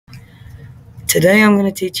Today I'm going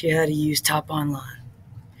to teach you how to use TypeOnline.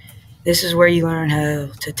 This is where you learn how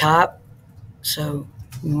to type. So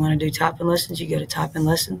you want to do typing lessons, you go to typing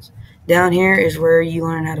lessons. Down here is where you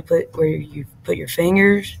learn how to put your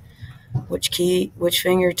fingers, which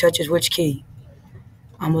finger touches which key.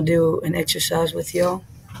 I'm going to do an exercise with y'all.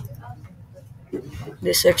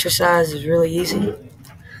 This exercise is really easy.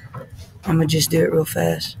 I'm going to just do it real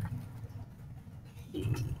fast.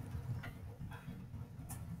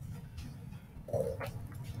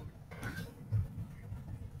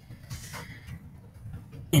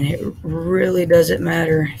 And it really doesn't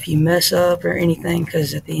matter if you mess up or anything,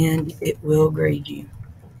 because at the end it will grade you.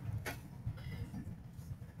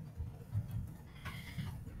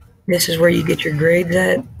 This is where you get your grades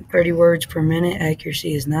at. 30 words per minute.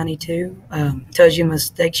 Accuracy is 92. Tells you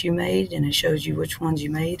mistakes you made, and it shows you which ones you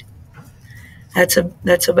made. That's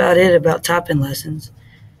about it about typing lessons.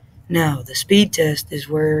 Now, the speed test is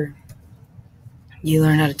where you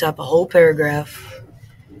learn how to type a whole paragraph.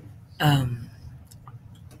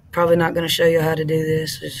 Probably not going to show you how to do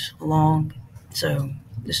this. It's long. So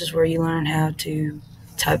this is where you learn how to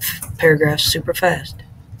type paragraphs super fast.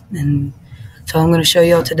 And that's all I'm going to show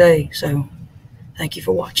y'all today. So thank you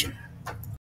for watching.